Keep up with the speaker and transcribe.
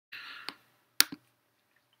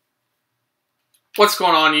What's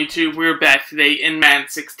going on, YouTube? We're back today in Madden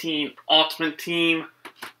 16 Ultimate Team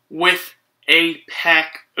with a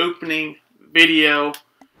pack opening video.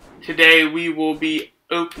 Today we will be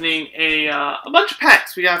opening a bunch of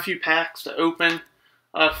packs. We got a few packs to open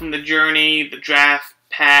from the Journey, the Draft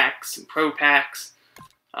packs, and Pro packs,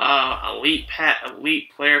 Elite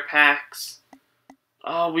player packs.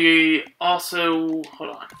 We also,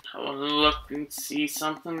 hold on, I want to look and see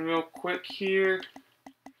something real quick here.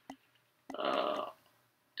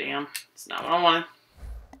 Damn, it's not what I wanted.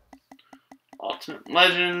 Ultimate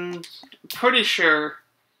Legends. I'm pretty sure.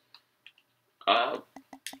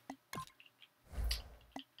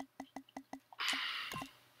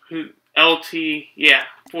 LT, yeah,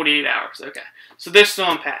 48 hours. Okay, so they're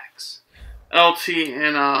still in packs. LT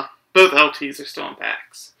and both LTs are still in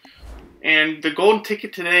packs. And the golden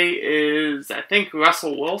ticket today is, I think,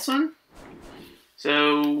 Russell Wilson.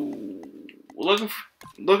 So we're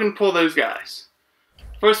looking to pull those guys.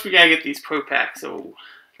 First, we gotta get these pro packs, so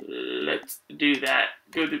let's do that.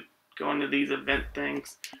 Go into these event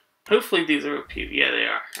things. Hopefully these are repeated. Yeah, they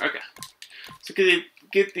are. Okay. So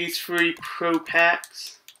get these free pro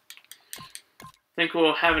packs. I think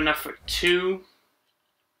we'll have enough for 2.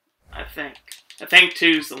 I think 2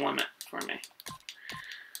 is the limit for me.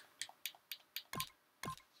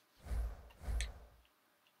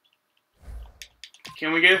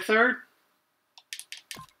 Can we get a third?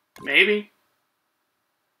 Maybe.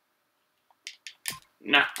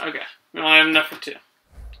 No, okay. We only have enough for 2.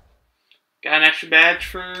 Got an extra badge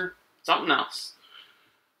for something else.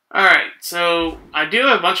 Alright, so I do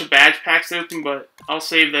have a bunch of badge packs open, but I'll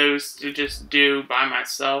save those to just do by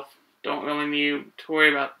myself. Don't really need to worry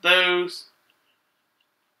about those.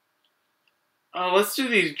 Let's do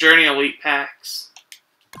these Journey Elite packs.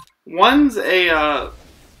 One's a,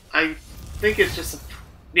 I think it's just a,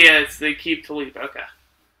 yeah, it's the Keep to Leave, okay.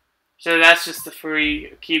 So that's just the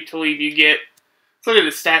free Keep to Leave you get. Let's look at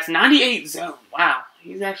his stats. 98 zone. Wow.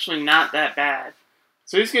 He's actually not that bad.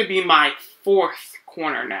 So he's going to be my 4th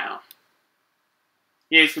corner now.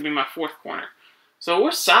 Yeah, he's going to be my 4th corner. So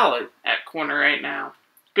we're solid at corner right now.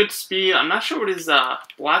 Good speed. I'm not sure what his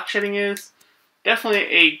block shedding is. Definitely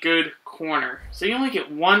a good corner. So you only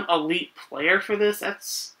get 1 elite player for this?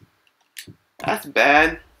 That's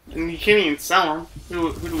bad. And you can't even sell him.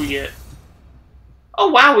 Who do we get? Oh,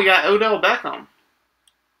 wow. We got Odell Beckham.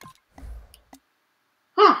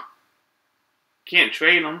 Huh. Can't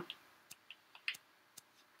trade them.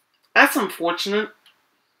 That's unfortunate.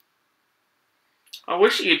 I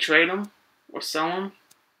wish you could trade them or sell them.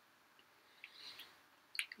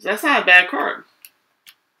 That's not a bad card.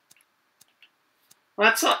 Well,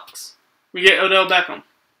 that sucks. We get Odell Beckham.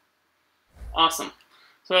 Awesome.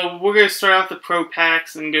 So we're going to start out the Pro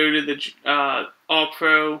packs and go to the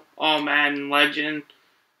All-Pro, All-Madden Legend,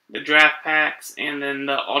 the Draft packs, and then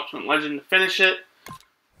the Ultimate Legend to finish it.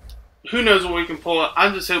 Who knows what we can pull up.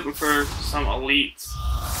 I'm just hoping for some elites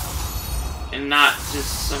and not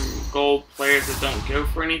just some gold players that don't go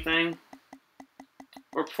for anything,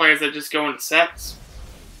 or players that just go in sets.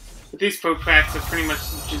 But these pro packs are pretty much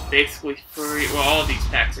just basically free. Well, all of these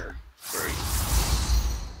packs are free.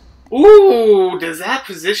 Ooh, does that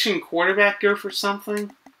position quarterback go for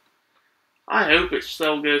something? I hope it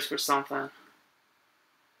still goes for something.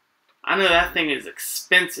 I know that thing is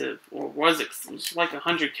expensive, or was it was like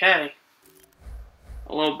 100K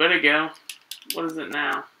a little bit ago. What is it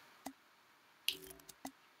now?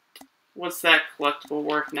 What's that collectible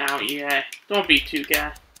worth now, EA? Don't be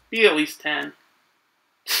 2K. Be at least 10.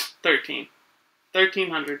 13.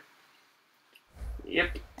 1,300.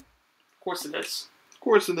 Yep. Of course it is. Of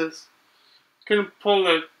course it is. Couldn't pull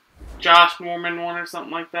the Josh Norman one or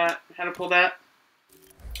something like that. Had to pull that.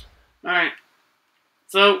 Alright.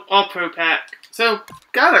 So, all pro pack. So,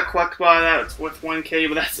 got a collectible out of that. It's worth 1K,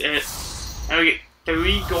 but that's it. Now we get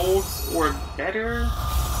 3 golds or better.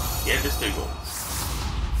 Yeah, just 3 golds.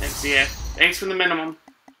 Thanks, yeah. Thanks for the minimum.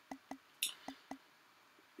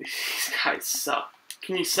 These guys suck.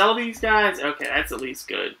 Can you sell these guys? Okay, that's at least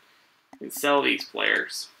good. You can sell these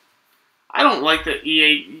players. I don't like that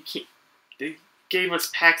EA. They gave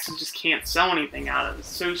us packs and just can't sell anything out of it. It's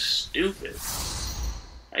so stupid.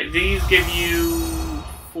 These give you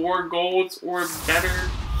 4 golds or better.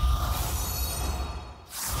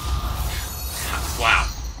 Wow.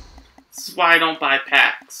 This is why I don't buy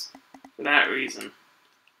packs. For that reason.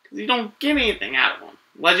 Because you don't get anything out of them.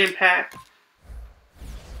 Legend pack.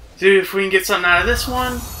 Dude, if we can get something out of this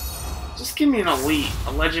one, just give me an elite.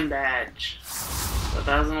 A legend badge. But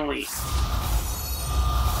that was an elite.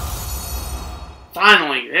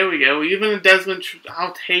 Finally, there we go. Even a Desmond,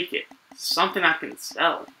 I'll take it. Something I can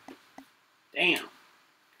sell. Damn.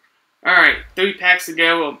 Alright, 3 packs to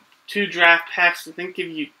go. 2 draft packs, I think, give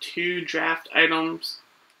you 2 draft items.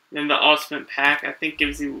 Then the ultimate pack, I think,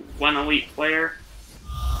 gives you 1 elite player.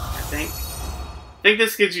 I think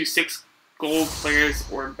this gives you 6 gold players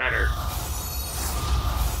or better.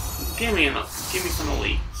 Give me some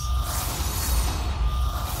elites.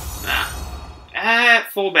 Nah.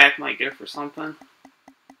 Fullback might go for something.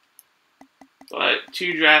 But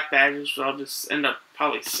 2 draft badges, I'll just end up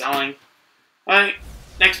probably selling. Alright,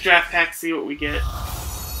 next draft pack, see what we get.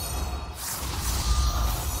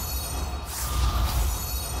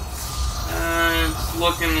 It's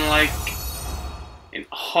looking like an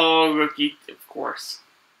all rookie, of course.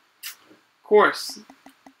 Of course.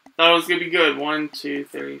 Thought it was gonna be good. 1, 2,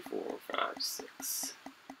 3, 4, 5, 6.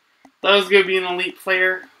 Thought it was gonna be an elite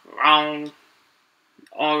player. Wrong.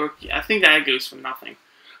 All rookie. I think that goes for nothing.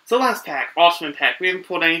 So last pack, ultimate pack. We haven't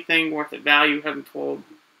pulled anything worth of value.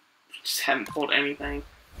 Just haven't pulled anything.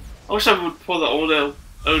 I wish I would pull the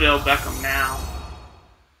Odell Beckham now.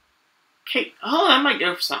 Oh, that might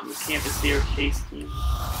go for something. Campus Hero case scheme.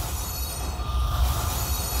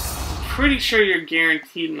 Pretty sure you're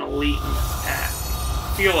guaranteed an elite in this pack.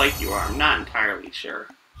 I feel like you are. I'm not entirely sure.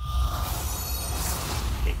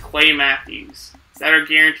 Okay, Clay Matthews. Is that our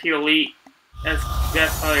guaranteed elite? That's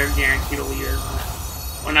probably our guaranteed elite, isn't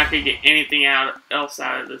it? We're not gonna get anything else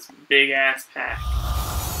out of this big ass pack.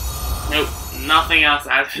 Nope, nothing else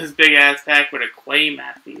out of this big ass pack but a Clay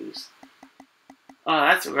Matthews. Oh,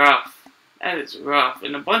 that's rough. That is rough.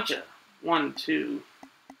 And a bunch of 1, 2.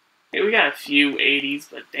 Hey, we got a few 80s,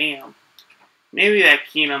 but damn. Maybe that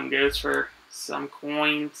Keenum goes for some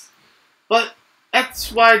coins. But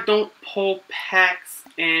that's why I don't pull packs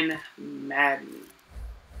in Madden.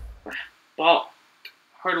 Bought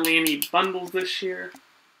hardly any bundles this year.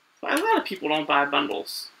 But a lot of people don't buy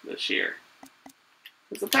bundles this year.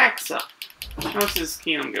 Because the packs suck. How much does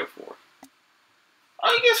Keenum go for?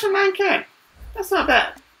 Oh, he goes for 9K. That's not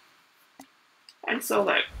bad. I can sell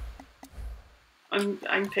that. I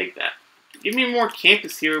can take that. Give me more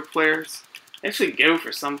Campus Hero players. Actually go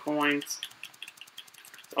for some coins.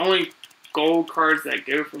 It's only gold cards that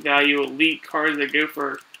go for value, elite cards that go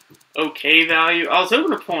for okay value. I was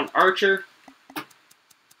hoping to pull an Archer.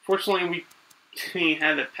 Fortunately, we didn't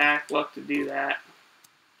have the pack luck to do that.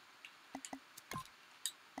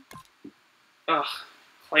 Ugh,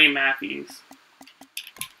 Clay Matthews.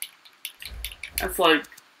 That's like,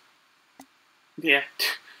 yeah,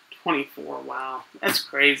 24, wow. That's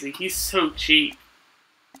crazy. He's so cheap.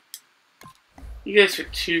 He goes for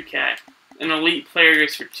 2K. An elite player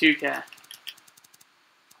goes for 2K.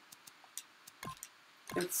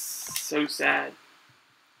 That's so sad.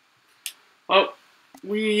 Well,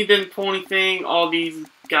 we didn't pull anything. All these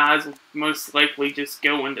guys will most likely just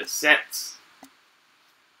go into sets.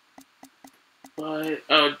 But,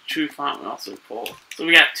 oh, True Font we also pulled. So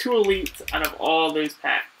we got 2 elites out of all those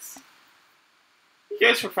packs. He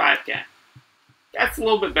goes for 5K. That's a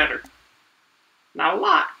little bit better. Not a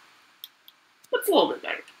lot, but it's a little bit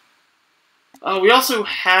better. We also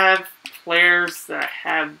have players that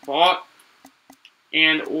have bought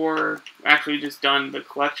and or actually just done the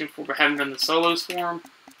collection for, but haven't done the solos for them.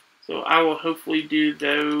 So I will hopefully do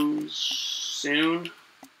those soon.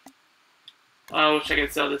 I wish I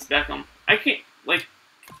could sell this Beckham. I can't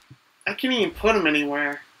even put him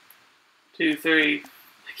anywhere. 2, 3.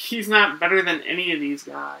 He's not better than any of these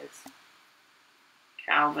guys.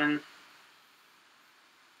 Calvin.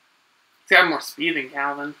 He's got more speed than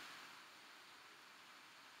Calvin.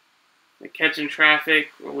 The catching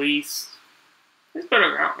traffic, release. He's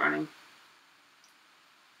better route running.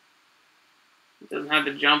 He doesn't have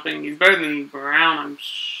the jumping. He's better than Brown, I'm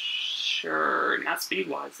sure. Not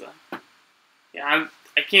speed-wise, though. Yeah,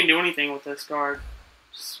 I can't do anything with this card.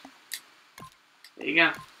 There you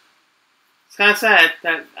go. It's kind of sad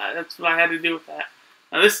that that's what I had to do with that.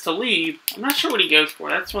 Now this Talib, I'm not sure what he goes for.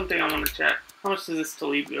 That's one thing I want to check. How much does this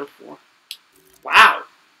Talib go for? Wow,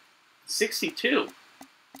 62.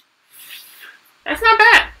 That's not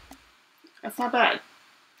bad. That's not bad.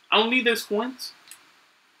 I don't need those coins,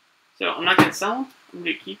 so I'm not gonna sell them. I'm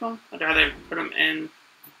gonna keep them. I'd rather put them in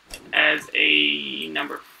as a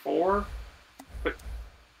number 4. Put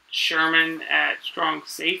Sherman at strong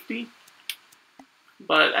safety.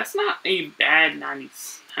 But that's not a bad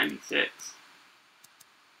 96.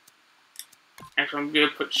 Actually, I'm going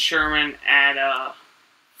to put Sherman at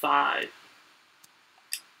 5.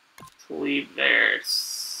 To leave there.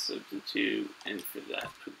 Substitute into that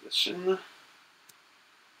position.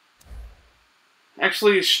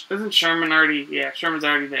 Actually, isn't Sherman already... Yeah, Sherman's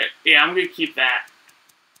already there. Yeah, I'm going to keep that.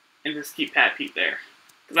 And just keep Pat Pete there.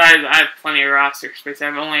 Because I have plenty of roster space. I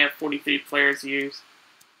only have 43 players to use.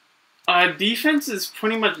 Defense is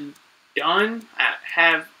pretty much done. I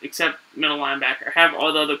have, except middle linebacker. I have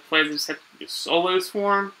all the other players. I just have to do solos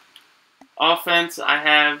for them. Offense, I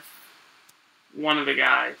have one of the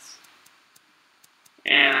guys.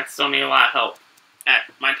 And I still need a lot of help at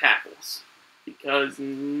my tackles. Because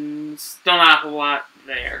still not a whole lot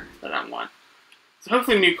there that I want. So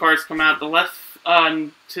hopefully new cards come out. The left,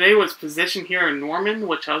 today was position here in Norman,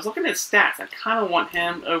 which I was looking at stats. I kind of want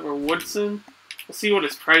him over Woodson. We'll see what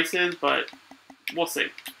his price is, but we'll see.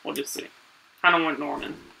 We'll just see. Kind of want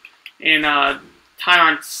Norman. And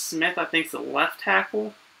Tyron Smith, I think, is the left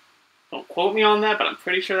tackle. Don't quote me on that, but I'm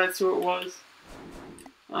pretty sure that's who it was.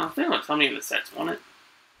 I think it'll tell me in the sets, won't it?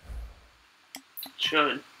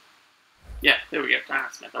 Should. Yeah, there we go.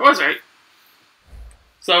 Tyron Smith. I was right.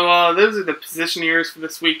 So those are the position years for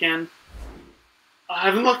this weekend. I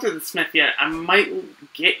haven't looked at the Smith yet. I might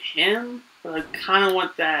get him, but I kind of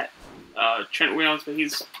want that Trent Williams, but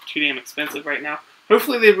he's too damn expensive right now.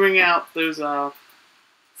 Hopefully they bring out those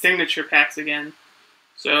signature packs again,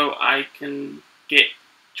 so I can get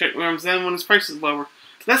Trent Williams then when his price is lower.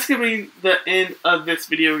 That's going to be the end of this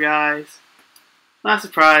video, guys. Not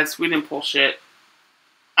surprised, we didn't pull shit.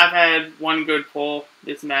 I've had one good pull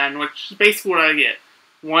this Madden, which is basically what I get.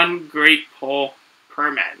 One great pull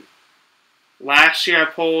per Madden. Last year I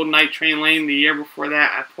pulled Night Train Lane. The year before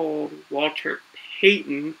that I pulled Walter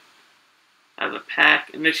Payton as a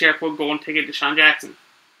pack. And this year I pulled Golden Ticket Deshaun Jackson.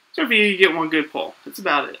 So if you get one good pull, that's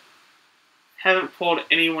about it. Haven't pulled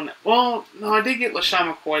anyone. Well, no, I did get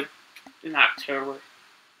LaShawn McCoy in October.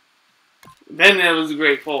 Then it was a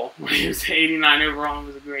great pull. When he was 89 overall and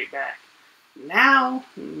was a great back. Now,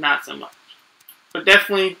 not so much. But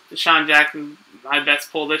definitely Deshaun Jackson, my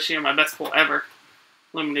best pull this year, my best pull ever.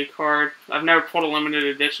 Limited card. I've never pulled a limited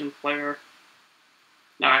edition player.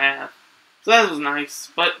 No, I have. So that was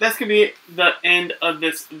nice. But that's going to be the end of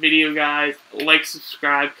this video, guys. Like,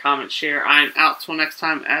 subscribe, comment, share. I am out till next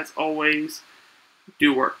time. As always,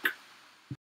 do work.